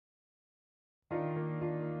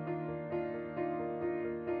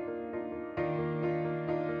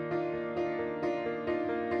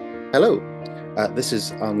Hello, this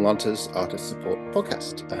is Unlanta's Artist Support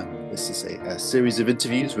Podcast. This is a series of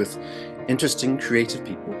interviews with interesting creative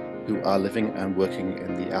people who are living and working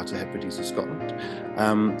in the Outer Hebrides of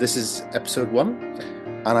Scotland. This is episode 1,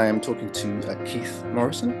 and I am talking to Keith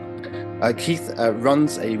Morrison. Keith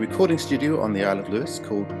runs a recording studio on the Isle of Lewis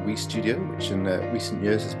called We Studio, which in recent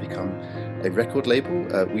years has become a record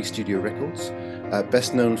label, We Studio Records,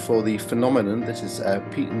 best known for the phenomenon that is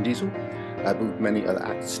Peat Diesel, but with many other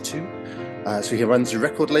acts too. So he runs a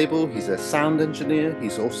record label, he's a sound engineer,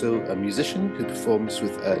 he's also a musician who performs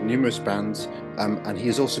with numerous bands, and he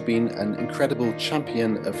has also been an incredible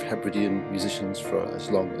champion of Hebridean musicians for as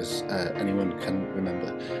long as anyone can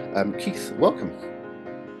remember. Keith, welcome.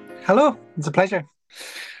 Hello, it's a pleasure.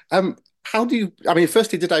 How do you, I mean,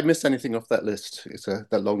 firstly, did I miss anything off that list? It's that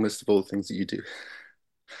long list of all the things that you do.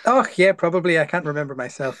 Oh yeah, probably. I can't remember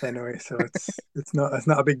myself anyway, so it's not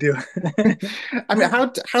a big deal. I mean,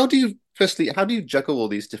 how do you, firstly, how do you juggle all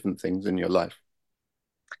these different things in your life?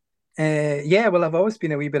 Yeah, well, I've always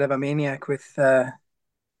been a wee bit of a maniac with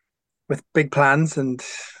big plans and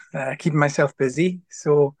keeping myself busy.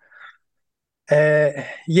 So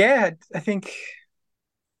yeah, I think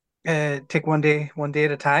take one day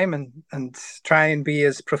at a time, and try and be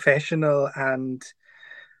as professional and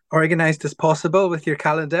organized as possible with your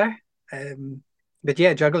calendar. Um, but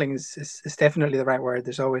yeah, juggling is definitely the right word.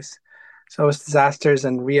 There's always disasters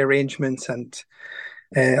and rearrangements and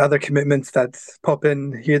other commitments that pop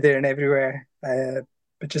in here, there, and everywhere.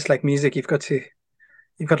 But just like music, you've got to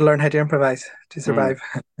learn how to improvise to Hmm. survive.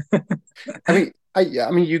 I mean, yeah,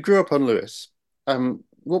 I mean, you grew up on Lewis.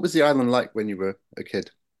 What was the island like when you were a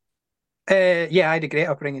kid? Yeah, I had a great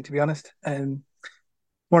upbringing, to be honest.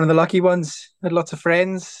 One of the lucky ones. Had lots of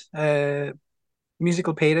friends,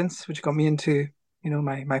 musical parents, which got me into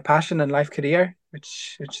my passion and life career,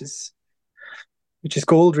 which is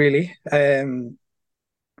gold, really. And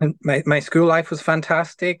my school life was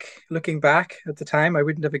fantastic. Looking back at the time, I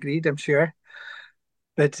wouldn't have agreed, I'm sure.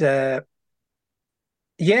 But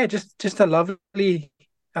yeah, just a lovely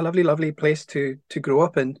place to grow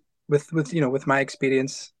up in with my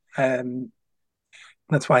experience.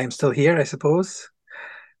 That's why I'm still here, I suppose.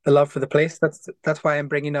 The love for the place. That's why I'm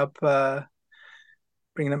bringing up my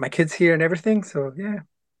kids here and everything. So yeah.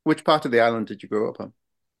 Which part of the island did you grow up on?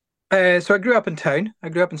 So I grew up in town. I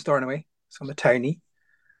grew up in Stornoway, so I'm a townie.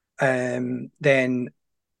 Then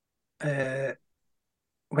uh,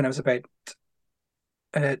 when I was about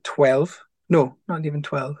 12, no, not even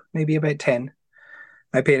 12, maybe about 10,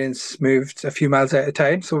 my parents moved a few miles out of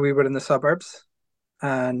town, so we were in the suburbs,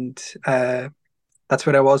 and that's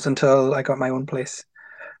where I was until I got my own place,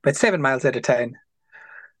 about 7 miles out of town.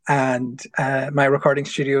 And my recording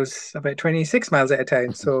studio's about 26 miles out of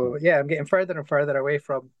town. So yeah, I'm getting further and further away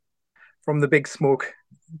from the big smoke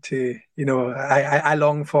to, I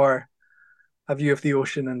long for a view of the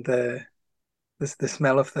ocean and the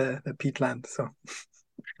smell of the peatland. So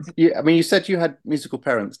Yeah, I mean, you said you had musical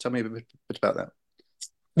parents. Tell me a bit about that.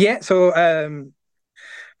 yeah, so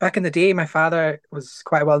back in the day, my father was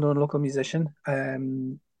quite a well-known local musician.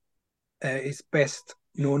 He's best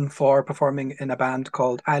known for performing in a band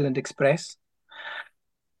called Island Express,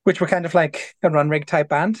 which were kind of like a run rig type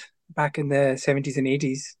band back in the 70s and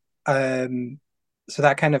 80s. Um, so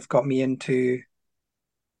that kind of got me into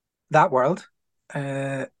that world,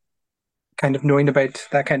 uh, kind of knowing about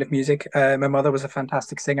that kind of music. My mother was a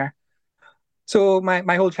fantastic singer. So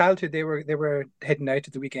my whole childhood, they were heading out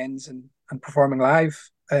at the weekends and performing live,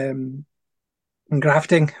 and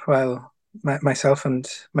grafting while myself and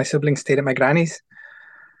my siblings stayed at my granny's.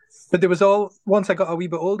 But there was all once I got a wee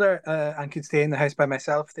bit older and could stay in the house by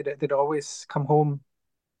myself, they'd always come home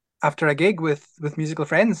after a gig with musical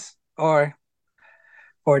friends or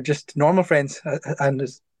just normal friends, and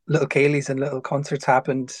there's little Kayleys and little concerts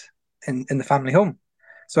happened in the family home.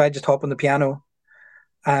 So I just hop on the piano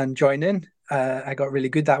and join in. I got really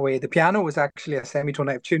good that way. The piano was actually a semitone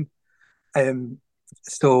out of tune. Um,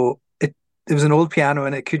 so it was an old piano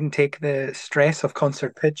and it couldn't take the stress of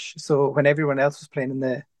concert pitch. So when everyone else was playing in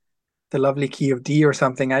the lovely key of D or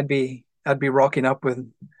something, I'd be rocking up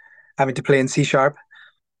with having to play in C sharp.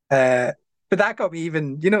 Uh, but that got me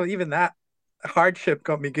even that hardship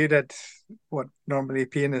got me good at what normally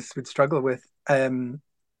pianists would struggle with. And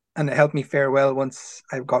it helped me fare well once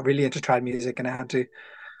I got really into trad music and I had to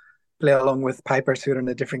play along with pipers who are in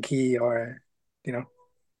a different key or, you know,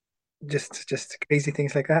 just crazy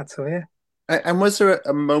things like that. So yeah. And was there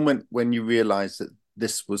a moment when you realized that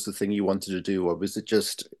this was the thing you wanted to do, or was it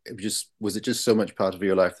just so much part of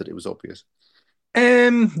your life that it was obvious?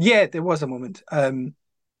 Yeah, there was a moment.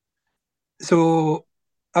 So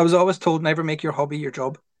I was always told never make your hobby your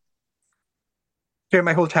job. throughout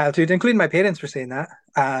my whole childhood, including my parents were saying that,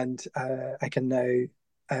 and I can now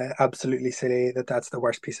absolutely say that that's the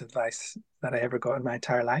worst piece of advice that I ever got in my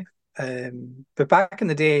entire life. But back in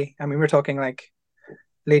the day, I mean, we're talking like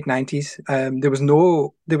late 90s. There was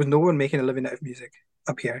no one making a living out of music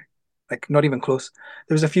up here, like not even close.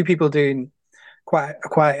 There was a few people doing quite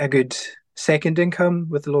a good second income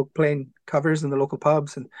with the local playing covers in the local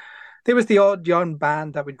pubs, and there was the odd young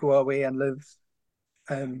band that would go away and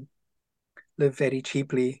um, live very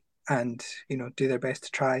cheaply and do their best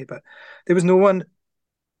to try. But there was no one,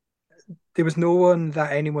 there was no one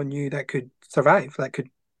that anyone knew that could survive, that could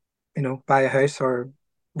buy a house or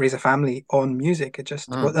raise a family on music. It just,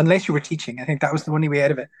 well, Mm. unless you were teaching, I think that was the only way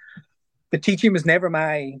out of it. But teaching was never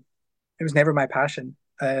my, it was never my passion.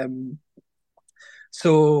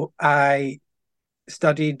 So I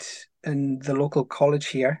studied in the local college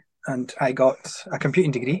here, and I got a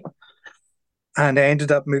computing degree, and I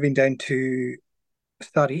ended up moving down to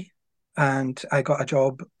study, and I got a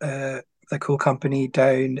job with a cool company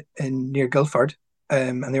down in near Guildford,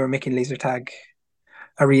 and they were making laser tag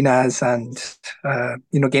arenas and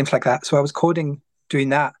games like that. So I was coding doing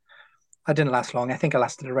that. I didn't last long. I think I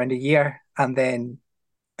lasted around a year, and then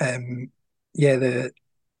yeah, the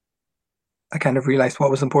I kind of realized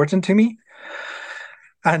what was important to me,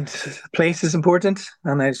 and place is important.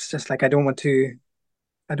 And I was just like, I don't want to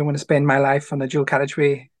spend my life on a dual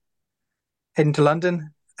carriageway heading to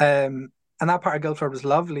London. And that part of Guildford was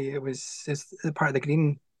lovely. It's part of the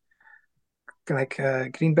green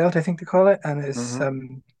belt, I think they call it. And it's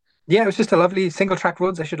Hmm. yeah, it was just a lovely single track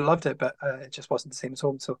roads. I should have loved it, but it just wasn't the same as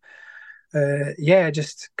home. So yeah, I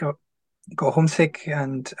just got homesick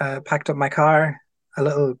and packed up my car, a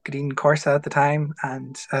little green Corsa at the time,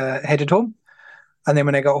 and headed home. And then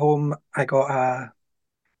when I got home, I got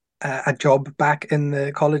a job back in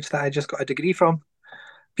the college that I just got a degree from,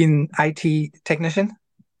 being IT technician,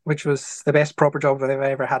 which was the best proper job I've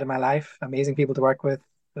ever had in my life. Amazing people to work with.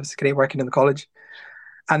 It was great working in the college.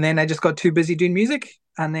 And then I just got too busy doing music,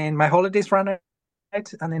 and then my holidays ran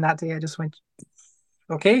out. And then that day I just went,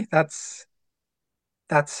 okay, that's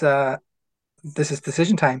this is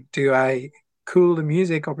decision time. Do I cool the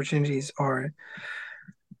music opportunities, or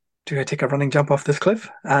do I take a running jump off this cliff?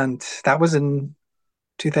 And that was in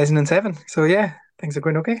 2007. So yeah, things are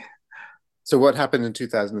going okay. So what happened in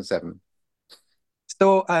 2007?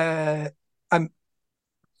 So I'm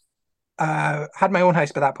had my own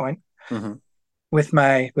house by that point Hmm. with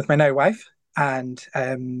my now wife, and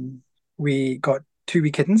we got two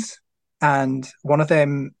wee kittens, and one of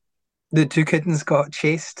them, the two kittens, got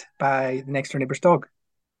chased by the next door neighbor's dog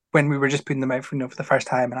when we were just putting them out for the first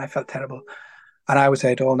time, and I felt terrible. And I was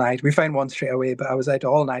out all night. We found one straight away, but I was out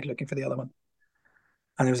all night looking for the other one,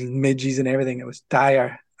 and there was midges and everything. It was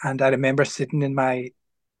dire, and I remember sitting in my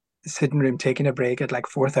sitting room taking a break at like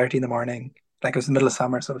 4:30 in the morning, like it was the middle of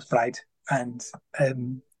summer, so it was bright, and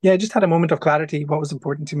yeah, I just had a moment of clarity. What was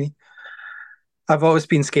important to me? I've always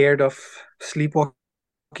been scared of sleepwalking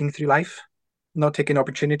through life, not taking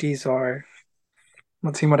opportunities or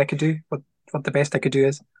not seeing what I could do, what the best I could do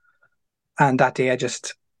is. And that day, I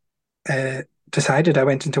just uh, decided. I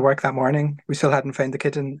went into work that morning. We still hadn't found the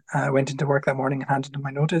kitten. I went into work that morning and handed in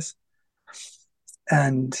my notice.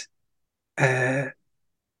 And uh,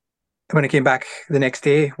 when I came back the next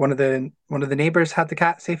day, one of the neighbors had the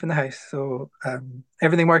cat safe in the house. So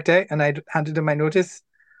everything worked out, and I handed in my notice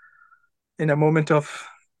in a moment of,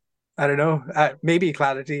 I don't know, maybe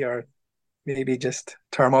clarity or maybe just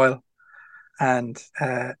turmoil. And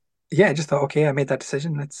yeah, I just thought, okay, I made that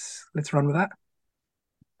decision. Let's run with that.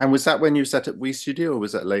 And was that when you set up We Studio, or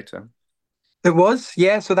was that later? It was,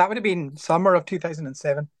 yeah. So that would have been summer of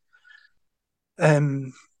 2007.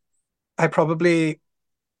 Um, I probably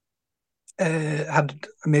had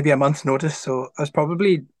maybe a month's notice, so I was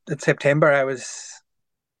probably in September. I was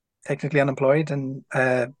technically unemployed, and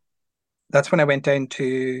that's when I went down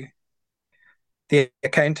to the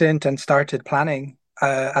accountant and started planning.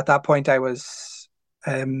 At that point, I was,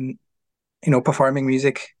 um, performing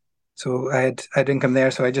music, so I had income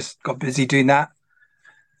there. So I just got busy doing that,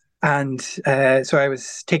 and so I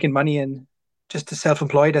was taking money in just to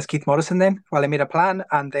self-employed as Keith Morrison then while I made a plan,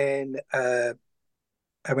 and then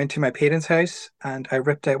I went to my parents' house and I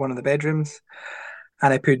ripped out one of the bedrooms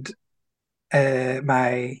and I put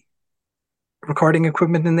my recording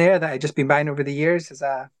equipment in there that I'd just been buying over the years as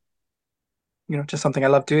a just something I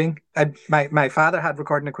love doing. My father had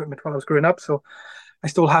recording equipment while I was growing up, so I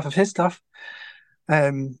stole half of his stuff.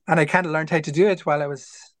 And I kind of learned how to do it while I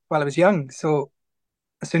was young. So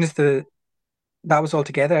as soon as the that was all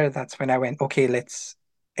together, that's when I went, okay, let's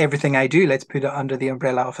everything I do, let's put it under the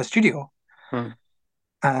umbrella of a studio. Hmm.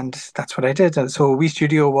 And that's what I did. And so We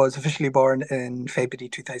Studio was officially born in February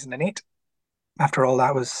 2008. After all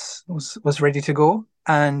that was ready to go.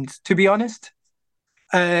 And to be honest,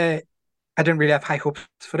 I didn't really have high hopes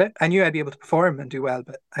for it. I knew I'd be able to perform and do well,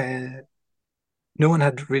 but no one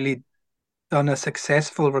had really done a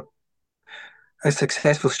successful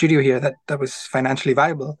studio here that was financially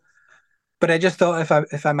viable. But I just thought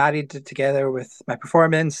if I married it together with my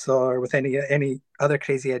performance or with any other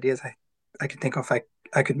crazy ideas I could think of,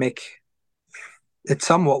 I could make it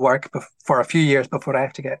somewhat work for a few years before I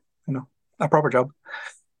have to get a proper job.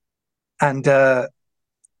 And at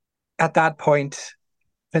that point,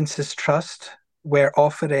 Prince's Trust were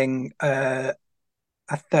offering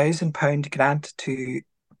 £1,000 grant to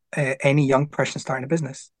any young person starting a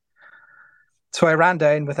business. So I ran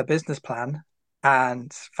down with a business plan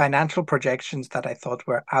and financial projections that I thought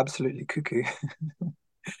were absolutely cuckoo.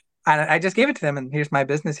 And I just gave it to them, and here's my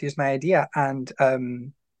business, here's my idea. And I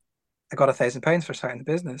got £1,000 for starting the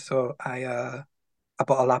business. So I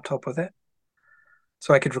bought a laptop with it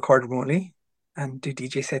so I could record remotely and do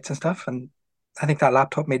DJ sets and stuff. And I think that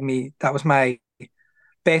laptop that was my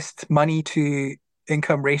best money to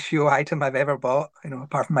income ratio item I've ever bought,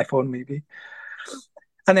 apart from my phone maybe.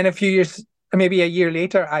 And then a few years, maybe a year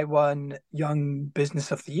later, I won Young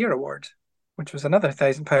Business of the Year award, which was another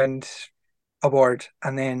 £1,000 award.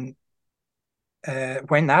 And then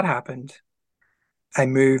when that happened, I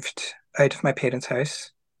moved out of my parents'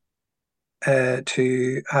 house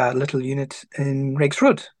to a little unit in Riggs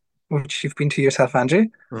Road, which you've been to yourself, Andrew,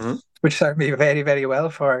 which served me very, very well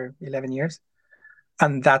for 11 years.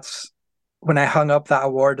 And that's when I hung up that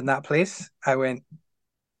award in that place. I went,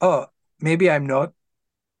 oh, maybe I'm not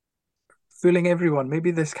fooling everyone. Maybe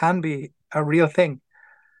this can be a real thing.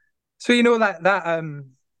 So that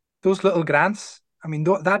those little grants. I mean,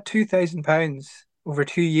 that £2,000 over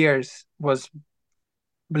 2 years was,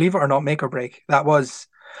 believe it or not, make or break. That was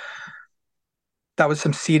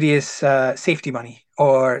some serious safety money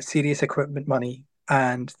or serious equipment money,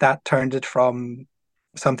 and that turned it from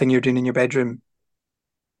something you're doing in your bedroom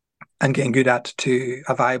and getting good at to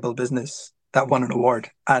a viable business that won an award.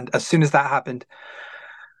 And as soon as that happened,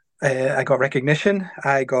 I got recognition.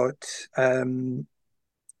 I got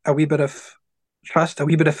a wee bit of trust, a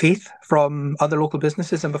wee bit of faith from other local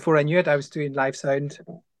businesses. And before I knew it, I was doing live sound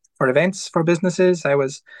for events for businesses. I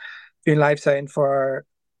was doing live sound for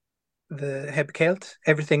the Heb Celt,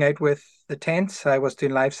 everything out with the tents. I was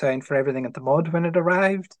doing live sound for everything at the Mod when it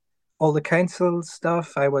arrived, all the council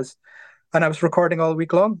stuff. I was recording all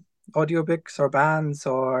week long, audiobooks or bands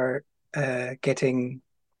or getting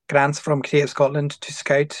grants from Creative Scotland to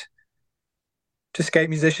scout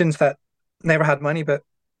musicians that never had money but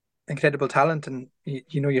incredible talent. And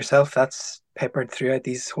you know yourself, that's peppered throughout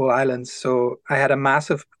these whole islands. So I had a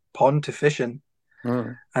massive pond to fish in.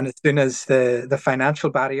 And as soon as the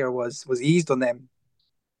financial barrier was eased on them,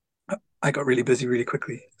 I got really busy really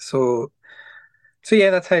quickly. So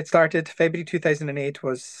yeah, that's how it started. February 2008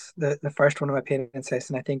 was the first one of my parents' house,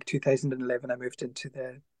 and I think 2011 I moved into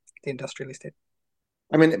the industrial estate.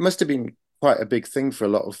 I mean, it must have been quite a big thing for a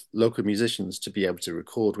lot of local musicians to be able to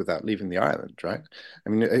record without leaving the island, right? I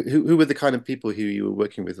mean, who were the kind of people who you were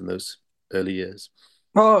working with in those early years?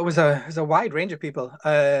 Oh, it was a wide range of people.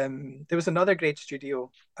 There was another great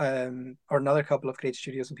studio, or another couple of great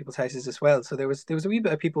studios in people's houses as well. So there was a wee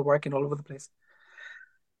bit of people working all over the place.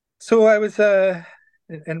 So I was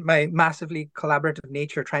in my massively collaborative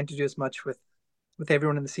nature, trying to do as much with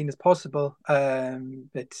everyone in the scene as possible.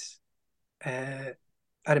 But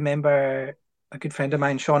I remember a good friend of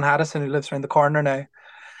mine, Sean Harrison, who lives around the corner now.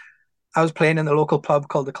 I was playing in the local pub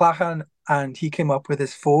called the Clachan, and he came up with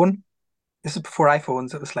his phone. This is before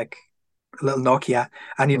iPhones. It was like a little Nokia,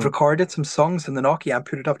 and he'd recorded some songs in the Nokia and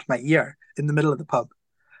put it up to my ear in the middle of the pub.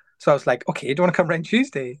 So I was like, okay, do you want to come round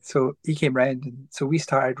Tuesday? So he came round, and so we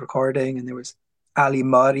started recording, and there was Ali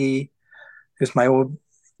Murray, who's my old,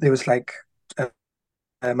 there was like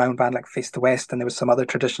my own band, like Face the West, and there was some other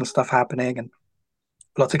traditional stuff happening, and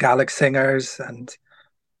lots of Gaelic singers, and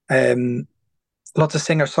lots of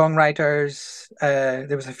singer-songwriters.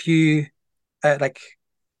 There was a few, like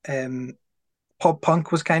pop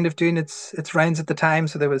punk was kind of doing its rounds at the time.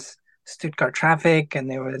 So there was Stuttgart Traffic,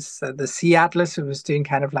 and there was the Sea Atlas, who was doing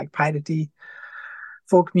kind of like piratey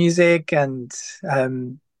folk music, and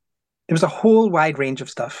there was a whole wide range of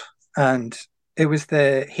stuff. And it was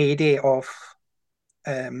the heyday of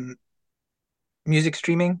music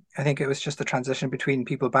streaming. I think it was just the transition between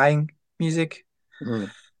people buying music, the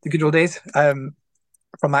good old days, from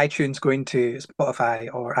iTunes going to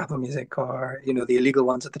Spotify or Apple Music, or the illegal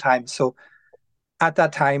ones at the time. So at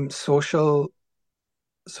that time, social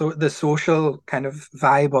So the social kind of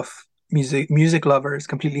vibe of music lovers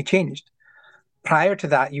completely changed. Prior to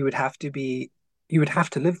that, you would have to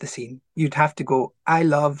live the scene. You'd have to go, I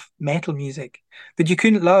love metal music, but you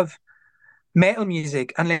couldn't love metal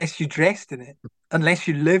music unless you dressed in it, unless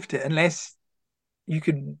you lived it, you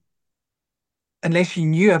could, unless you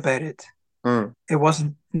knew about it. Mm. It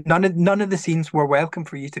wasn't none of the scenes were welcome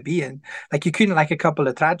for you to be in. Like you couldn't like a couple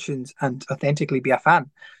of trad tunes and authentically be a fan.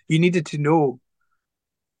 You needed to know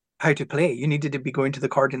how to play. You needed to be going to the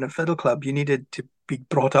accordion and fiddle club. You needed to be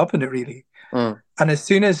brought up in it really. Mm. And as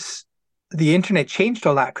soon as the internet changed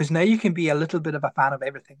all that, because now you can be a little bit of a fan of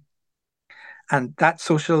everything. And that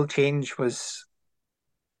social change was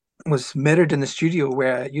mirrored in the studio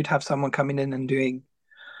where you'd have someone coming in and doing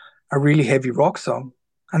a really heavy rock song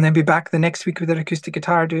and then be back the next week with their acoustic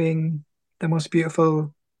guitar doing the most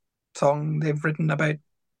beautiful song they've written about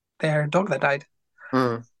their dog that died.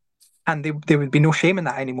 Mm. And there would be no shame in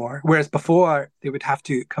that anymore. Whereas before they would have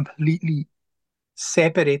to completely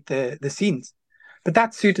separate the scenes. But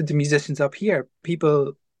that suited the musicians up here.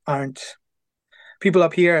 Aren't people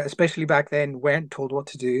up here, especially back then, weren't told what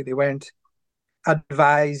to do. They weren't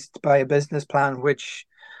advised by a business plan which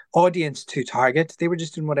audience to target. They were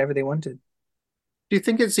just doing whatever they wanted. Do you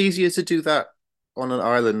think it's easier to do that on an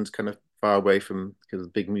island, kind of far away from the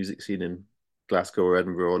big music scene in Glasgow or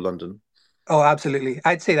Edinburgh or London? Oh, absolutely.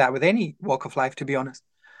 I'd say that with any walk of life, to be honest.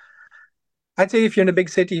 I'd say if you're in a big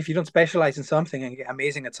city, if you don't specialize in something and get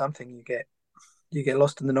amazing at something, you get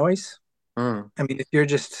lost in the noise. Mm. I mean, if you're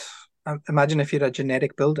just imagine if you're a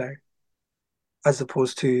genetic builder as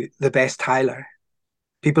opposed to the best tiler.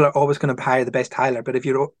 People are always going to hire the best tiler, but if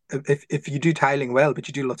you do tiling well, but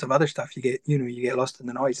you do lots of other stuff, you get lost in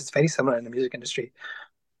the noise. It's very similar in the music industry.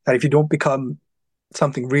 That if you don't become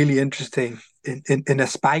something really interesting in a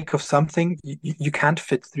spike of something, you can't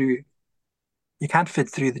fit through. You can't fit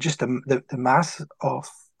through the mass of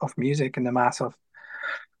music and the mass of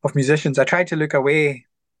musicians. I try to look away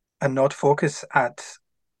and not focus at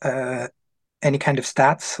uh, any kind of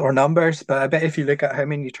stats or numbers, but I bet if you look at how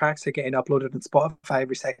many tracks are getting uploaded on Spotify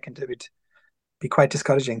every second, it would be quite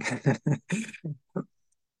discouraging.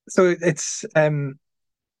 So it's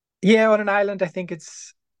yeah, on an island, I think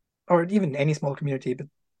it's or even any small community, but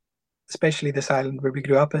especially this island where we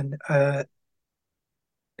grew up in,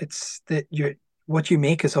 it's that you what you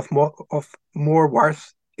make is of more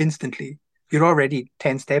worth instantly. You're already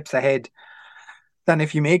 10 steps ahead than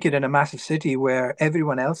if you make it in a massive city where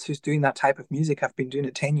everyone else who's doing that type of music have been doing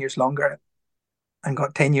it 10 years longer and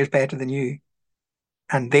got 10 years better than you.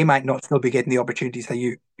 And they might not still be getting the opportunities that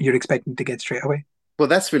you're expecting to get straight away. Well,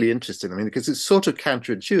 that's really interesting. I mean, because it's sort of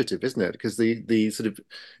counterintuitive, isn't it? Because the sort of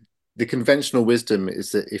the conventional wisdom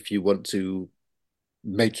is that if you want to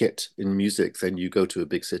make it in music, then you go to a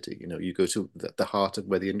big city. You go to the heart of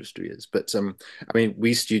where the industry is. But I mean,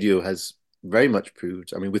 We Studio has very much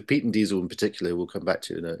proved. I mean, with Peat and Diesel in particular, we'll come back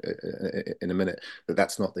to in a minute, that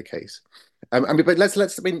that's not the case. I mean, but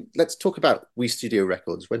let's talk about We Studio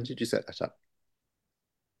Records. When did you set that up?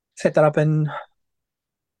 Set that up in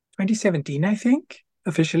 2017, I think,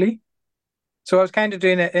 officially. So I was kind of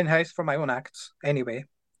doing it in-house for my own acts anyway.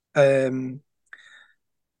 Um,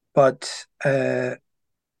 but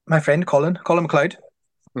my friend Colin McLeod,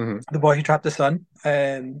 Hmm. the boy who trapped the sun,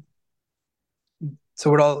 so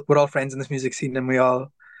we're all friends in this music scene, and we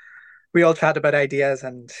all chat about ideas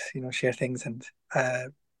and share things and uh,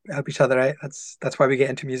 help each other out. That's why we get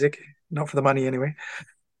into music, not for the money anyway.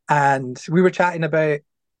 And we were chatting about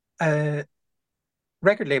uh,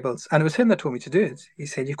 record labels, and it was him that told me to do it. He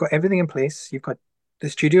said, "You've got everything in place. You've got the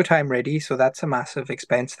studio time ready, so that's a massive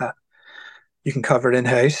expense that you can cover in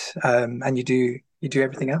house, and you do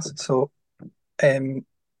everything else." So, um,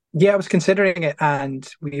 yeah, I was considering it, and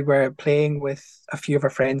we were playing with a few of our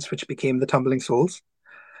friends, which became the Tumbling Souls.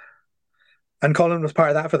 And Colin was part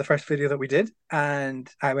of that for the first video that we did. And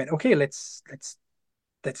I went, okay, let's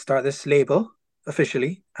start this label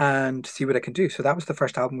officially and see what I can do. So that was the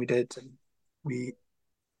first album we did, and we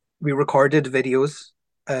we recorded videos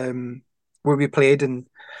um, where we played in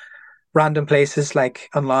random places like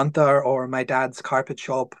Anlanta or my dad's carpet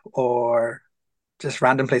shop or just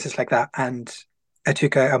random places like that. And I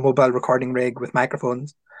took a mobile recording rig with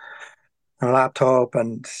microphones and a laptop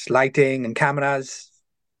and lighting and cameras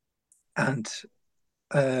and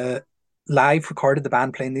uh, live recorded the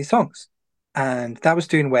band playing these songs. And that was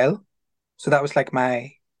doing well. So that was like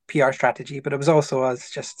my PR strategy, but it was also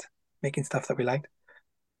us just making stuff that we liked.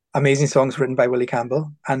 Amazing songs written by Willie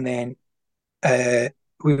Campbell. And then uh,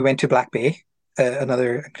 we went to Black Bay,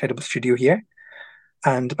 another incredible studio here.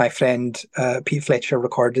 And my friend Pete Fletcher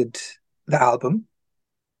recorded the album.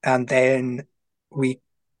 And then we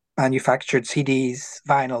manufactured CDs,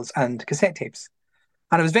 vinyls, and cassette tapes.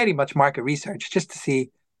 And it was very much market research just to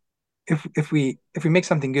see if we make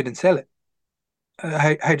something good and sell it,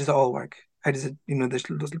 how does it all work? How does it, there's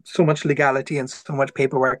so much legality and so much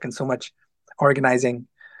paperwork and so much organizing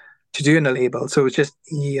to do in a label. So it was just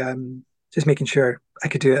making sure I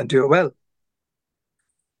could do it and do it well.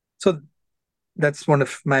 So that's one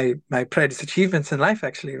of my proudest achievements in life,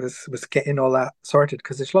 actually, was getting all that sorted,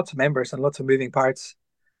 because there's lots of members and lots of moving parts.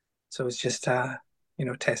 So it's just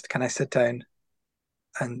test, can I sit down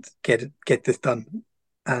and get this done?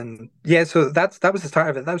 And yeah, so that was the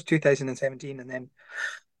start of it. That was 2017, and then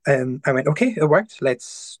I went, okay, it worked.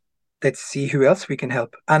 Let's see who else we can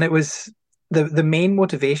help. And it was the main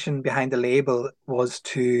motivation behind the label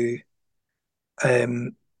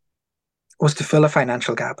um was to fill a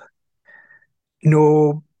financial gap.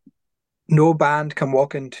 No no band can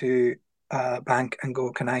walk into a bank and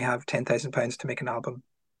go, can I have £10,000 to make an album?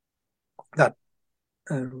 That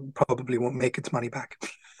probably won't make its money back.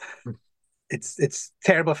 It's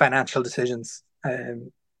terrible financial decisions,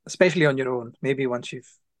 especially on your own. Maybe once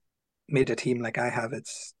you've made a team like I have,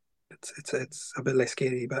 it's a bit less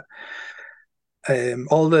scary. But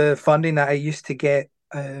all the funding that I used to get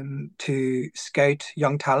to scout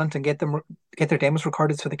young talent and get their demos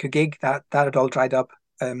recorded so they could gig, that had all dried up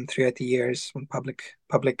throughout the years when public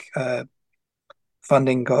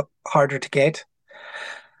funding got harder to get.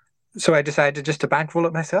 So I decided just to bankroll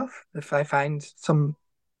it myself. If I find some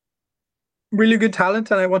really good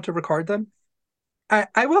talent and I want to record them,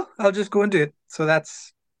 I will. I'll just go and do it. So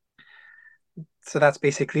that's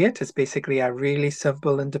basically it. It's basically a really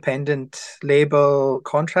simple independent label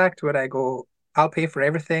contract where I go, I'll pay for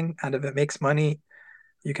everything, and if it makes money,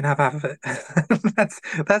 you can have half of it.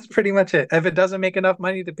 That's pretty much it. If it doesn't make enough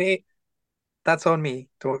money to pay, that's on me.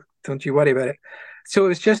 Don't you worry about it. So it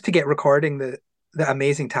was just to get recording the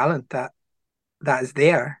amazing talent that is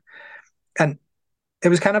there. And it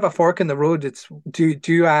was kind of a fork in the road. It's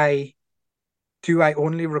do I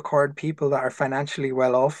only record people that are financially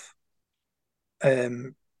well off,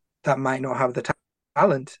 that might not have the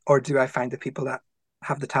talent, or do I find the people that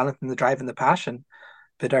have the talent and the drive and the passion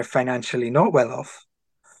but are financially not well off,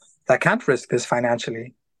 that can't risk this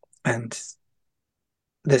financially? And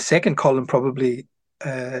the second column probably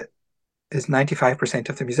is 95%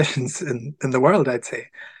 of the musicians in the world, I'd say.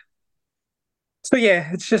 So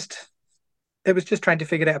yeah, it was just trying to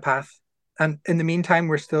figure out a path. And in the meantime,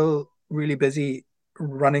 we're still really busy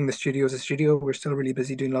running the studio as a studio. We're still really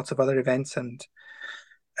busy doing lots of other events and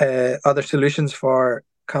other solutions for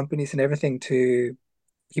companies and everything to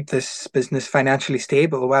keep this business financially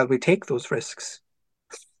stable while we take those risks.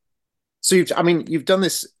 So you've done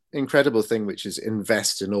this incredible thing, which is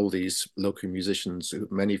invest in all these local musicians, who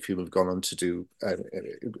many of whom have gone on to do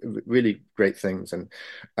really great things, and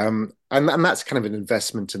that's kind of an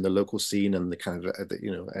investment in the local scene and the kind of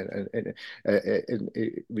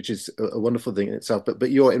which is a wonderful thing in itself.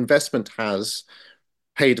 But your investment has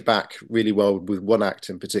paid back really well with one act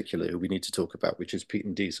in particular who we need to talk about, which is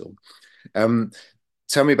Peat Diesel.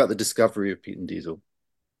 Tell me about the discovery of Peat Diesel.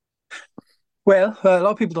 Well, a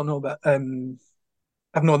lot of people don't know, but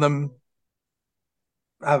I've known them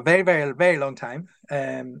a very, very, very long time.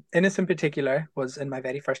 Innes in particular was in my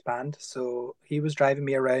very first band, so he was driving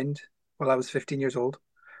me around while I was 15 years old.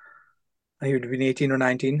 He would have been 18 or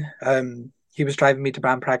 19. He was driving me to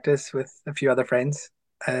band practice with a few other friends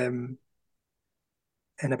in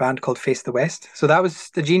a band called Face the West. So that was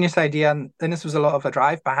the genius idea, and Innes was a lot of a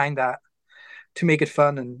drive behind that to make it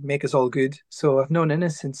fun and make us all good. So I've known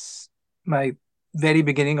Innes since my very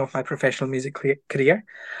beginning of my professional music career.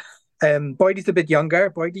 Boydie's a bit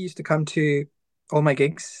younger. Boydie used to come to all my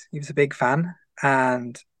gigs. He was a big fan.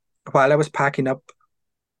 And while I was packing up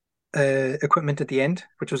equipment at the end,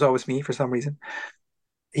 which was always me for some reason,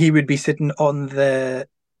 he would be sitting on the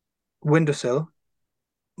windowsill,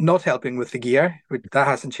 not helping with the gear, which that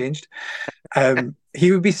hasn't changed.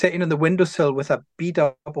 He would be sitting on the windowsill with a beat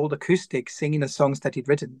up old acoustic singing the songs that he'd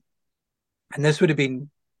written. And this would have been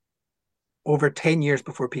over 10 years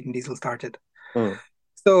before Peat Diesel started.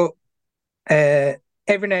 So every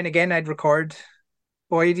now and again I'd record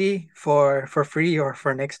Boydie for free or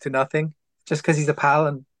for next to nothing, just because he's a pal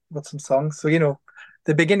and with some songs. So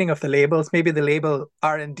the beginning of the labels, maybe the label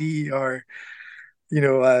R&D, or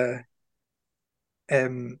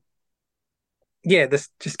this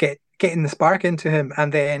just getting the spark into him.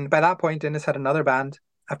 And then by that point, Innes had another band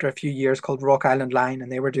after a few years called Rock Island Line,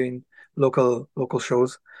 and they were doing local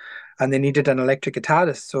shows, and they needed an electric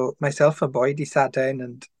guitarist. So myself and Boydie sat down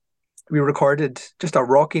and we recorded just a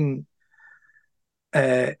rocking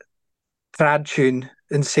trad tune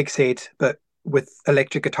in 6/8, but with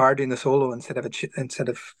electric guitar doing the solo instead of a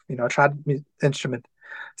trad instrument.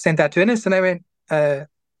 Sent that to Innes, and I went,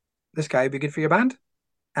 "This guy would be good for your band."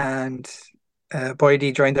 And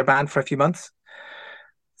Boydie joined their band for a few months,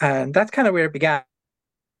 and that's kind of where it began.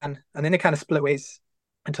 And then it kind of split ways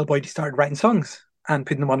until Boydie started writing songs and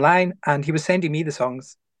putting them online, and he was sending me the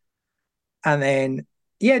songs. And then,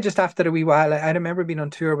 yeah, just after a wee while, I remember being on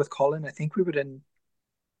tour with Colin. I think we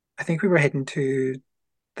were heading to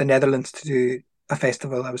the Netherlands to do a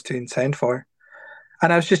festival I was doing sound for.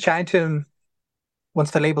 And I was just chatting to him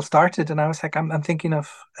once the label started, and I was like, I'm thinking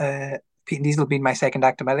of Peat Diesel being my second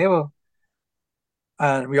act of my label.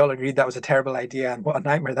 And we all agreed that was a terrible idea and what a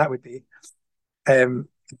nightmare that would be. Um,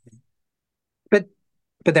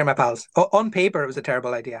 but they're my pals. On paper, it was a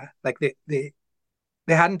terrible idea. Like they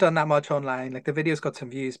hadn't done that much online. Like the videos got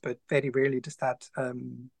some views, but very rarely does that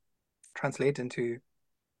translate into,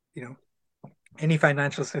 you know, any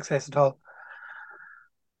financial success at all.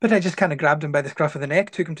 But I just kind of grabbed him by the scruff of the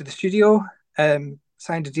neck, took him to the studio,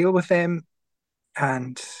 signed a deal with them,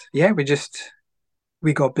 and yeah, we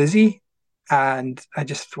got busy, and I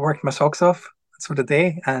just worked my socks off. So did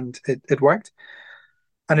they, and it worked.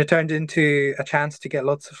 And it turned into a chance to get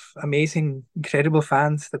lots of amazing, incredible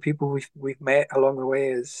fans. The people we've met along the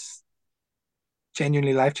way is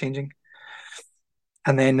genuinely life changing.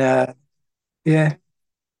 And then yeah,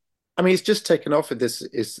 I mean, it's just taken off in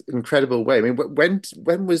this incredible way. I mean, when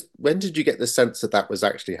did you get the sense that that was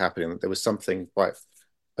actually happening? That there was something quite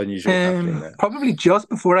unusual happening there? probably just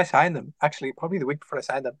before I signed them. Actually, probably the week before I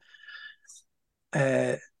signed them.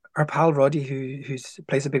 Our pal Roddy, who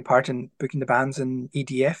plays a big part in booking the bands in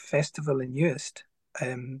EDF Festival in Uist,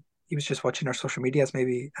 he was just watching our social medias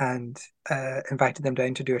maybe and invited them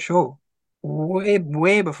down to do a show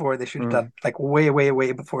way before they should have done, like way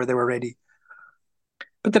before they were ready.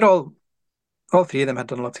 But they're all three of them had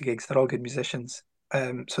done lots of gigs. They're all good musicians.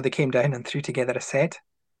 So they came down and threw together a set,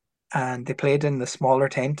 and they played in the smaller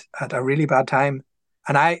tent at a really bad time.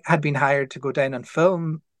 And I had been hired to go down and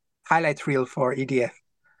film highlights reel for EDF,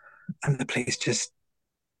 and the place just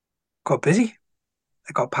got busy.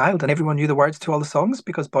 It got piled, and everyone knew the words to all the songs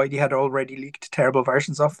because Boydie had already leaked terrible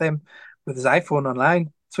versions of them with his iPhone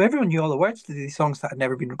online. So everyone knew all the words to these songs that had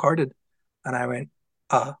never been recorded. And I went,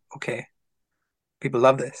 okay, people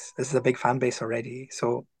love this. This is a big fan base already.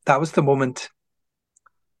 So that was the moment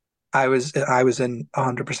I was in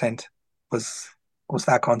 100% was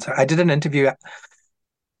that concert. I did an interview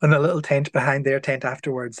in a little tent behind their tent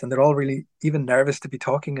afterwards, and they're all really even nervous to be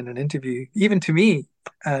talking in an interview, even to me.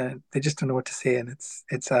 They just don't know what to say, and it's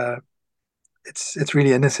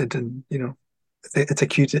really innocent, and it's a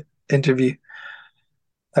cute interview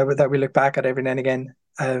that we look back at every now and again.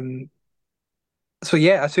 So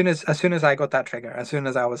yeah, as soon as I got that trigger, as soon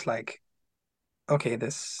as I was like, okay,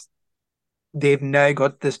 they've now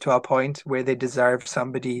got this to a point where they deserve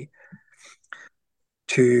somebody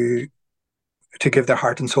to give their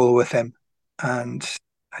heart and soul with them. And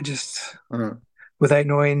I just, without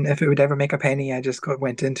knowing if it would ever make a penny, I just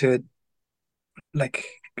went into it like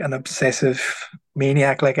an obsessive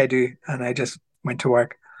maniac, like I do, and I just went to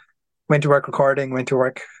work. Went to work recording, went to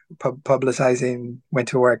work publicizing, went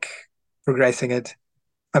to work progressing it.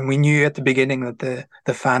 And we knew at the beginning that the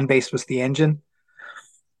fan base was the engine.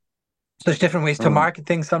 So there's different ways to market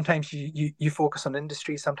things. Sometimes you focus on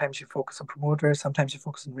industry, sometimes you focus on promoters, sometimes you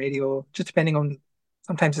focus on radio, just depending on,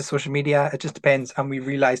 sometimes it's social media, it just depends. And we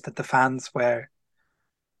realized that the fans were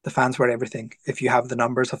everything. If you have the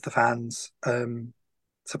numbers of the fans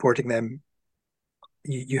supporting them,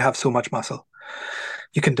 you have so much muscle.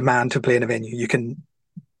 You can demand to play in a venue. You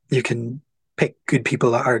can pick good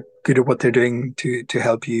people that are good at what they're doing to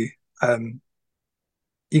help you. You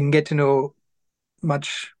can get to know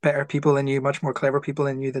much better people than you, much more clever people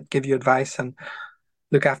than you that give you advice and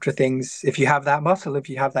look after things if you have that muscle, if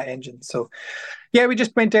you have that engine. So yeah, we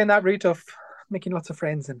just went down that route of making lots of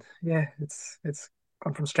friends, and yeah, it's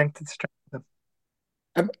gone from strength to strength with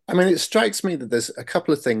them. I mean, it strikes me that there's a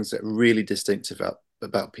couple of things that are really distinctive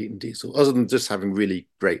about Peat and Diesel, other than just having really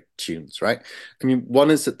great tunes, right? I mean,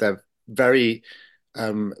 one is that they're very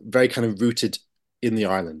kind of rooted in the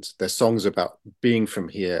island. Their songs about being from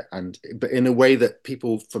here, but in a way that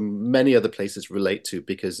people from many other places relate to,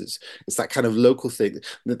 because it's that kind of local thing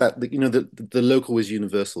that the local is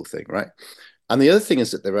universal thing, right? And the other thing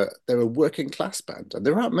is that they're a working class band, and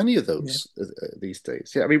there aren't many of those these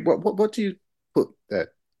days. Yeah, I mean, what do you put the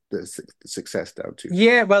success down to?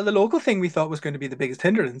 Yeah, well, the local thing we thought was going to be the biggest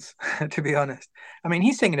hindrance, to be honest. I mean,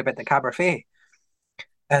 he's singing about the cabaret,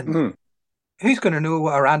 and who's going to know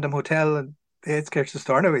what a random hotel and the outskirts of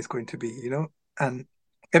Stornoway is going to be, And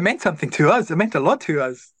it meant something to us. It meant a lot to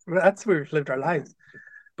us. That's where we've lived our lives.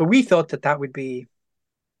 But we thought that would be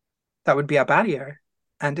a barrier.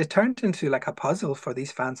 And it turned into like a puzzle for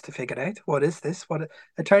these fans to figure out what is this?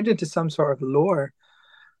 It turned into some sort of lore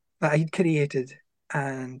that I'd created.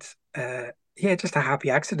 And yeah, just a happy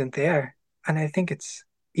accident there. And I think it's,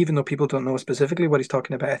 even though people don't know specifically what he's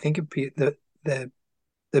talking about, I think the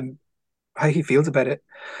the how he feels about it,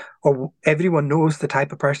 or everyone knows the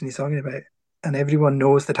type of person he's talking about, and everyone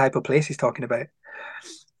knows the type of place he's talking about,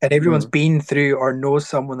 and everyone's Mm. been through or knows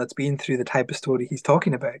someone that's been through the type of story he's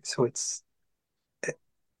talking about. So it's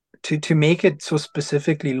to make it so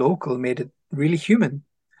specifically local made it really human.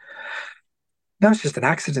 That was just an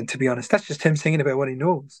accident, to be honest. That's just him singing about what he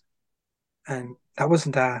knows. And that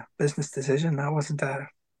wasn't a business decision. That wasn't a,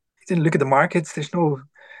 he didn't look at the markets. There's no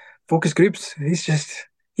focus groups.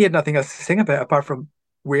 He had nothing else to sing about apart from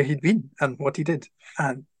where he'd been and what he did.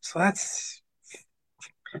 And so that's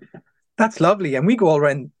lovely. And we go all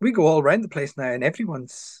around the place now, and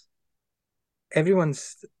everyone's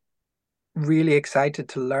really excited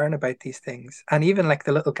to learn about these things. And even like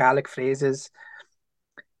the little Gaelic phrases,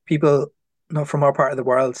 people not from our part of the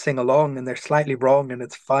world sing along, and they're slightly wrong, and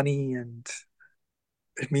it's funny, and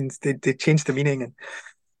it means they change the meaning.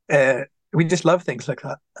 And we just love things like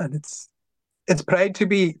that. And it's proud to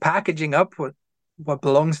be packaging up what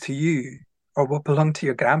belongs to you, or what belonged to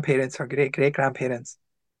your grandparents or great great grandparents,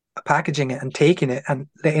 packaging it and taking it and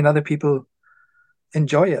letting other people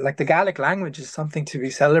enjoy it. Like the Gaelic language is something to be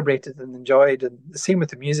celebrated and enjoyed, and the same with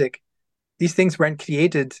the music. These things weren't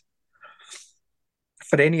created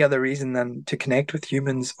for any other reason than to connect with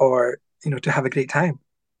humans, or to have a great time,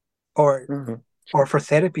 or Mhm. or for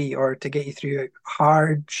therapy, or to get you through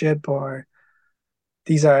hardship. Or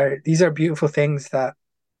these are beautiful things that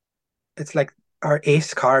it's like our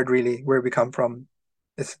ace card, really, where we come from.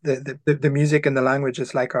 It's the music and the language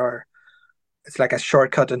is like it's like a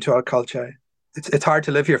shortcut into our culture. It's hard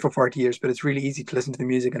to live here for 40 years, but it's really easy to listen to the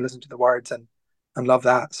music and listen to the words and love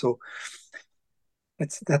that. So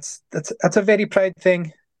that's a very proud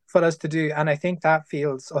thing for us to do, and I think that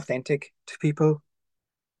feels authentic to people.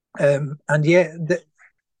 And yeah,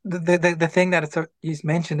 the thing that he's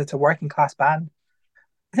mentioned, it's a working class band.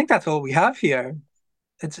 I think that's all we have here.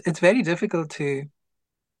 It's very difficult to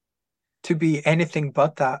be anything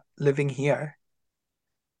but that living here.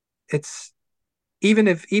 It's even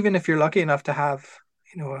if you're lucky enough to have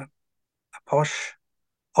a posh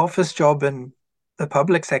office job in the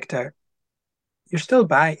public sector, you're still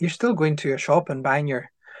going to a shop and buying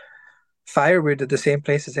your firewood at the same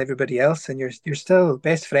place as everybody else, and you're still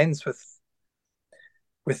best friends with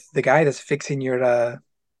the guy that's fixing your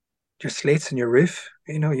slates and your roof.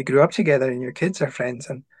 You grew up together, and your kids are friends,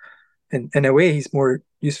 and in a way, he's more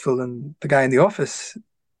useful than the guy in the office,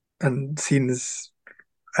 and seen as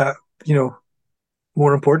uh, you know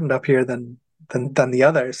more important up here than the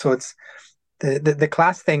other. So it's the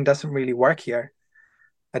class thing doesn't really work here.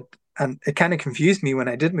 I, and it kind of confused me when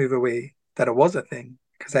I did move away that it was a thing,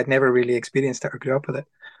 because I'd never really experienced it or grew up with it.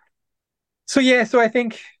 So yeah, so I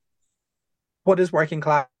think what is working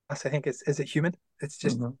class? I think is it human?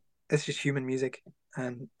 Mhm. It's just human music,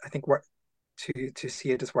 and I think work to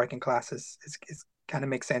see it as working class is kind of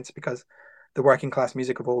makes sense, because the working class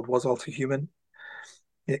music of old was also human,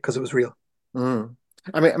 because it was real. Mm.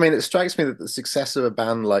 I mean, it strikes me that the success of a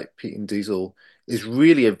band like Pete and Diesel is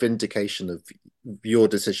really a vindication of your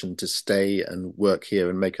decision to stay and work here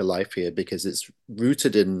and make a life here, because it's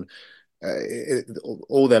rooted in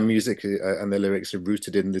all their music and their lyrics are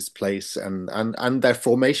rooted in this place, and their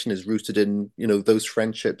formation is rooted in those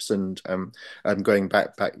friendships and going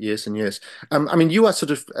back years and years. I mean, you are sort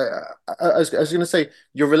of I was going to say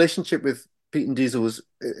your relationship with Pete and Diesel was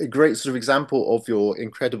a great sort of example of your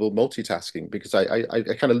incredible multitasking, because I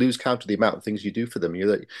kind of lose count of the amount of things you do for them.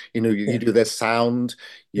 You Yeah, do their sound,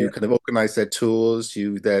 you yeah. kind of organize their tours,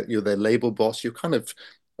 you're their label boss, you're kind of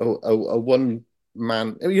a one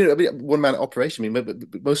man, one man operation. I mean,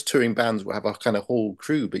 most touring bands will have a kind of whole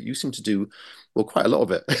crew, but you seem to do, well, quite a lot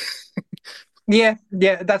of it. Yeah,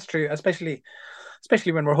 yeah, that's true. Especially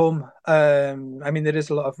when we're home. I mean, there is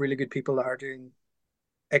a lot of really good people that are doing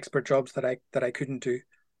expert jobs that I couldn't do,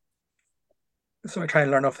 so I try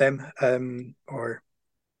and learn off them, or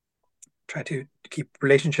try to keep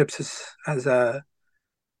relationships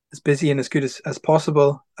as busy and as good as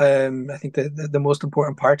possible. I think the most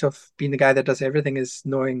important part of being the guy that does everything is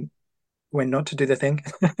knowing when not to do the thing.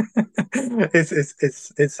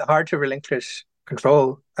 It's hard to relinquish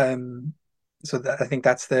control. So I think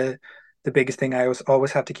that's the biggest thing I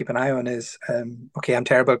always have to keep an eye on is, okay, I'm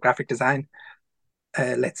terrible at graphic design.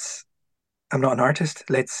 Let's I'm not an artist.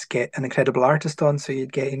 Let's get an incredible artist on. So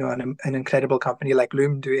you'd get, an incredible company like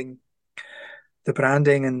Loom doing the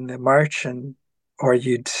branding and the merch, and or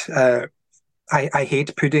you'd I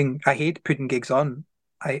hate putting gigs on.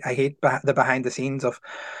 I hate the behind the scenes of,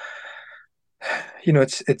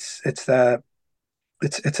 it's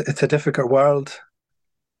a difficult world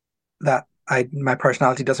that my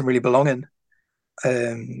personality doesn't really belong in.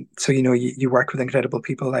 So you work with incredible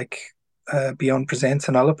people like Beyond Presents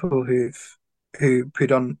and Ullapool who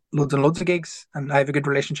put on loads and loads of gigs, and I have a good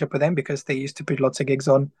relationship with them because they used to put lots of gigs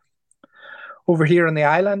on over here on the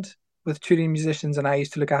island with touring musicians, and I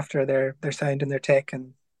used to look after their sound and their tech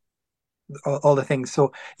and all the things.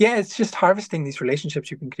 So yeah, it's just harvesting these relationships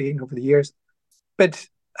you've been creating over the years. But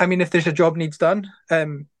I mean, if there's a job needs done,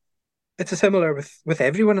 it's a similar with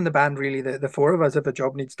everyone in the band really. The four of us, if a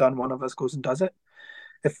job needs done, one of us goes and does it.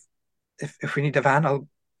 If if we need a van, I'll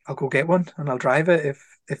go get one and I'll drive it.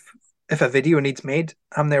 If a video needs made,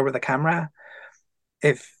 I'm there with a camera.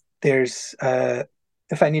 If there's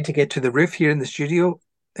if I need to get to the roof here in the studio,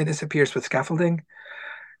 it disappears with scaffolding.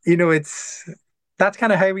 It's that's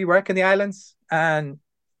kind of how we work in the islands. And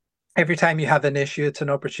every time you have an issue, it's an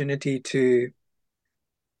opportunity to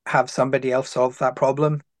have somebody else solve that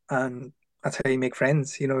problem. And that's how you make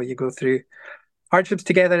friends. You go through hardships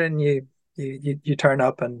together, and you turn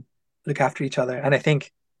up and look after each other. And I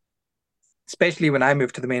think, especially when I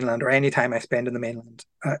move to the mainland or any time I spend in the mainland,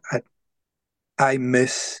 I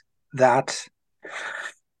miss that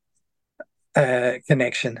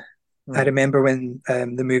connection. I remember when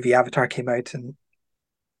the movie Avatar came out, and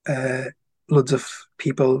loads of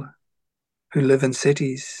people who live in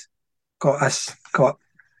cities got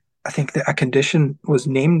I think that a condition was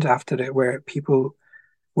named after it, where people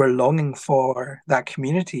were longing for that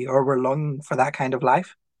community or were longing for that kind of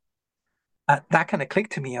life. That kind of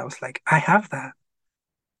clicked to me. I was like, I have that.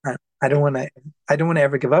 I don't want to. I don't want to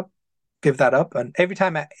ever give that up. And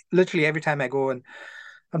literally every time I go and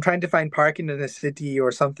I'm trying to find parking in a city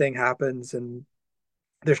or something happens and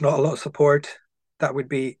there's not a lot of support that would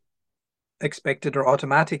be expected or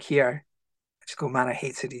automatic here, I just go, man, I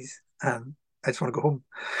hate cities. I just want to go home.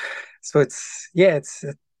 So it's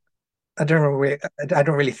I don't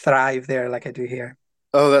really thrive there like I do here.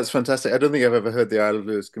 Oh, that's fantastic. I don't think I've ever heard the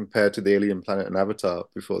Islanders compared to the alien planet and Avatar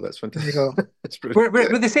before. That's There you fantastic. go. That's brilliant.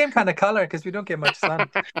 We're the same kind of color because we don't get much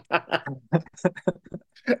sun.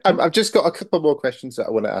 I've just got a couple more questions that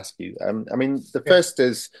I want to ask you. I mean, the Yeah, first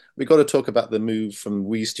is we got to talk about the move from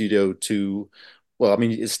Wii Studio to, well, I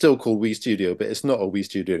mean, it's still called Wii Studio, but it's not a Wii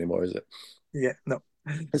Studio anymore, is it? yeah, no.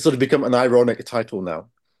 It's sort of become an ironic title now.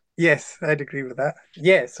 Yes, I'd agree with that.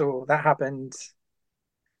 Yeah, so that happened.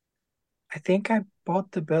 I think I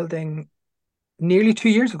bought the building nearly 2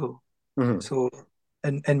 years ago. Mhm. So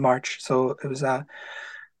in March. So it was a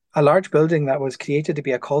large building that was created to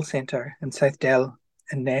be a call center in South Dell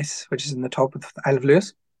in Ness, which is in the top of the Isle of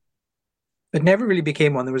Lewis. It never really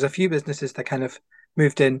became one. There was a few businesses that kind of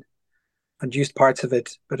moved in and used parts of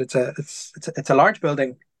it, but it's a large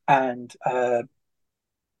building. And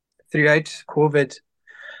throughout COVID,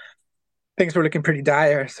 things were looking pretty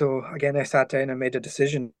dire. So again, I sat down and made a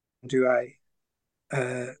decision: do I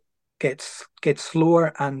uh, get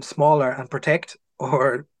slower and smaller and protect,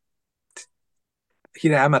 or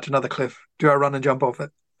here I am at another cliff? Do I run and jump off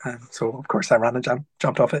it? And so, of course, I ran and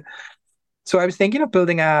jumped off it. So I was thinking of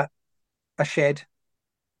building a shed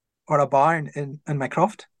or a barn in my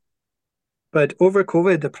croft. But over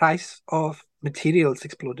COVID, the price of materials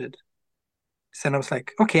exploded. So then I was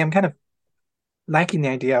like, okay, I'm kind of liking the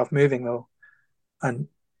idea of moving though and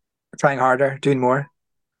trying harder, doing more.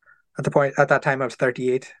 At that time, I was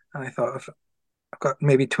 38, and I thought I've got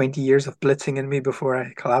maybe 20 years of blitzing in me before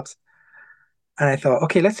I collapse. And I thought,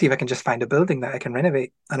 okay, let's see if I can just find a building that I can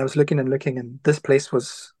renovate. And I was looking and looking, and this place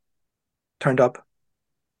was turned up.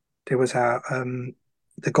 There was the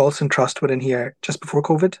Golson Trust were in here just before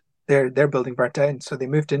COVID. Their building burnt down, so they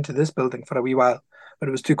moved into this building for a wee while, but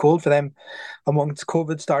it was too cold for them. And once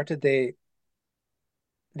COVID started, they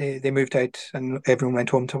moved out, and everyone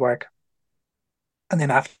went home to work. And then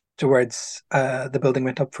afterwards, the building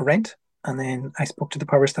went up for rent, and then I spoke to the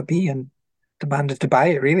powers that be and demanded to buy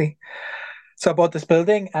it. Really, so I bought this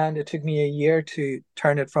building, and it took me a year to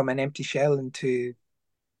turn it from an empty shell into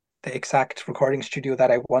the exact recording studio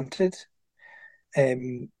that I wanted.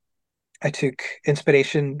 Um, I took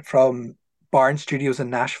inspiration from Barn Studios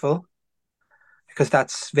in Nashville because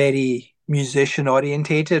that's very musician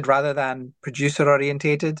orientated rather than producer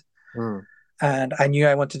orientated. Mm. And I knew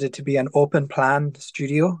I wanted it to be an open plan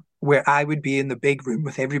studio where I would be in the big room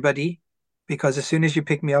with everybody. Because as soon as you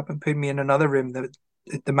pick me up and put me in another room,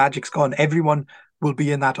 the magic's gone. Everyone will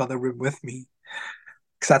be in that other room with me,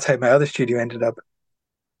 because that's how my other studio ended up.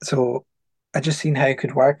 So I just seen how it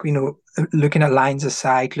could work, looking at lines of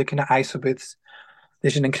sight, looking at ISO booths.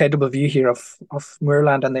 There's an incredible view here of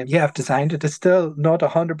Moorland, and then I've designed it. It's still not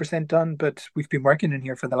 100% done, but we've been working in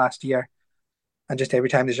here for the last year. And just every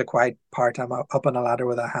time there's a quiet part, I'm up on a ladder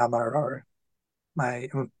with a hammer, or my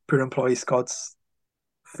poor employee Scott's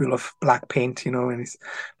full of black paint, and he's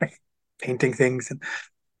like painting things.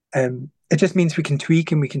 And it just means we can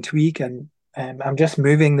tweak and I'm just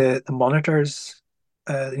moving the monitors,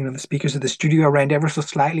 the speakers of the studio around ever so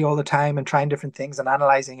slightly all the time, and trying different things and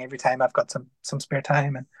analyzing every time I've got some spare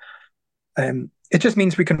time. And it just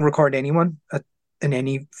means we can record anyone in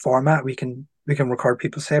any format. We can record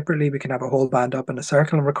people separately. We can have a whole band up in a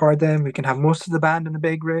circle and record them. We can have most of the band in a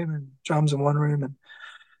big room and drums in one room and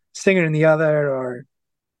singer in the other, or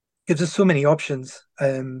gives us so many options.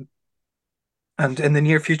 And in the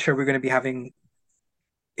near future, we're going to be having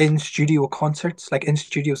in-studio concerts, like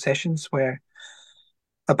in-studio sessions, where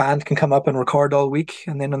a band can come up and record all week,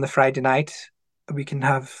 and then on the Friday night, we can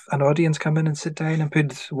have an audience come in and sit down and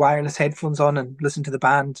put wireless headphones on and listen to the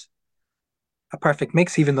band. A perfect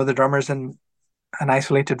mix, even though the drummer's in an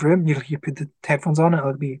isolated room. You put the headphones on,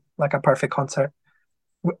 it'll be like a perfect concert.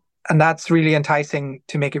 And that's really enticing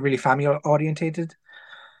to make it really family orientated.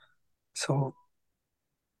 So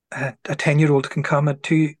a 10-year-old can come at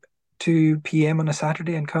 2 p.m. on a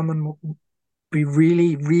Saturday and come and be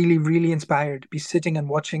really, really, really inspired, be sitting and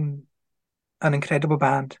watching an incredible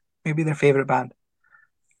band, maybe their favorite band,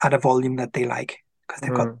 at a volume that they like, because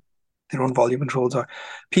they've got their own volume controls. Or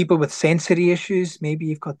people with sensory issues, maybe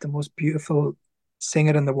you've got the most beautiful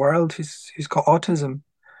singer in the world who's got autism,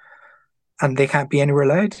 and they can't be anywhere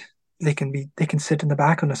loud. They can sit in the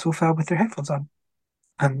back on a sofa with their headphones on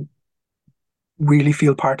and really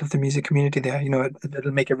feel part of the music community there.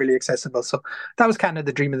 It'll make it really accessible. So that was kind of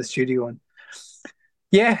the dream of the studio, and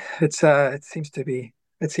it seems to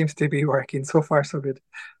be working so far. So good.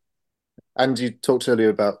 And you talked earlier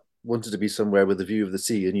about wanted to be somewhere with a view of the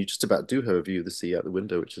sea, and you just about do have a view of the sea out the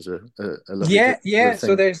window, which is a lovely thing.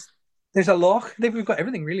 So there's a loch. We've got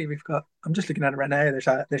everything really. I'm just looking at it right now.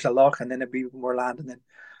 There's a loch, and then a bit more land, and then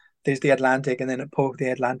there's the Atlantic, and then the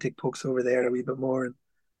Atlantic pokes over there a wee bit more, and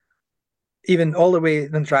even all the way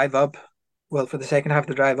and drive up. Well, for the second half of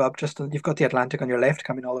the drive up, you've got the Atlantic on your left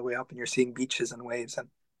coming all the way up, and you're seeing beaches and waves. And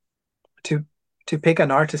to pick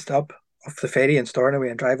an artist up off the ferry in Stornoway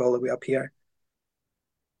and drive all the way up here,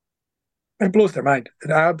 it blows their mind.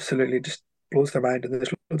 It absolutely just blows their mind. And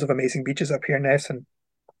there's loads of amazing beaches up here now. And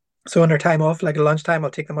so on their time off, like at lunchtime,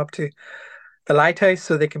 I'll take them up to the lighthouse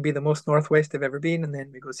so they can be the most northwest they've ever been, and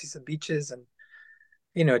then we go see some beaches, and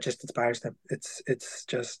it just inspires them. It's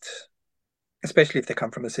just, especially if they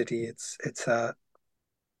come from a city, it's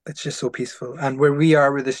just so peaceful. And where we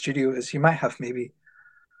are with the studio is, you might have maybe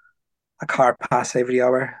a car pass every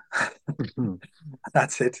hour.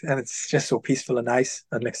 That's it. And it's just so peaceful and nice.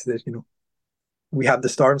 And next to it, we have the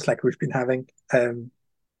storms like we've been having.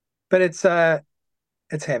 But it's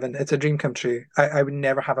heaven. It's a dream come true. I would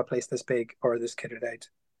never have a place this big or this kitted out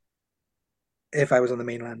if I was on the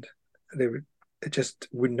mainland. It just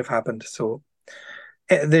wouldn't have happened. So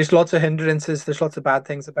there's lots of hindrances. There's lots of bad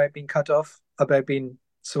things about being cut off, about being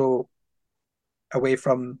so away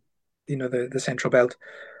from, the central belt.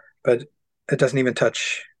 But it doesn't even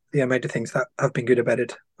touch the amount of things that have been good about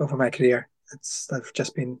it over my career. I've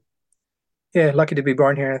just been, lucky to be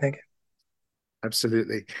born here, I think.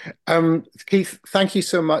 Absolutely. Keith, thank you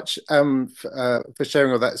so much for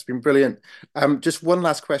sharing all that. It's been brilliant. Just one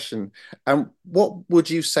last question. What would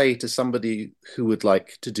you say to somebody who would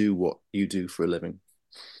like to do what you do for a living?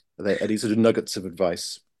 Are there any sort of nuggets of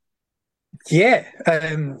advice? Yeah.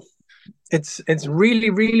 It's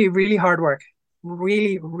really, really, really hard work.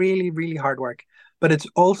 Really, really, really hard work. But it's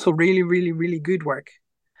also really, really, really good work.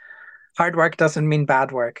 Hard work doesn't mean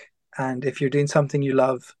bad work. And if you're doing something you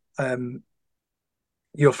love,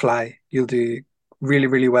 you'll fly. You'll do really,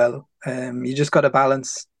 really well. You just got to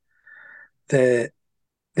balance the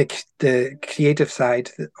creative side,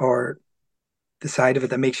 or the side of it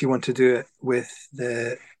that makes you want to do it, with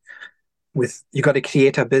you got to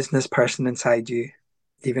create a business person inside you,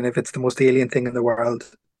 even if it's the most alien thing in the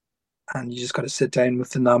world. And you just got to sit down with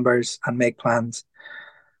the numbers and make plans.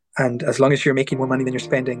 And as long as you're making more money than you're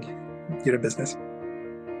spending, you're in business.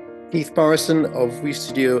 Keith Morrison of We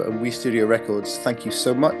Studio and We Studio Records, thank you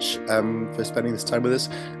so much for spending this time with us.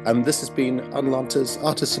 This has been Unlanta's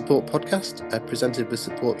Artist Support Podcast, presented with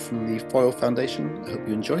support from the Foyle Foundation. I hope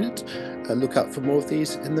you enjoyed it. Look out for more of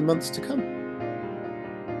these in the months to come.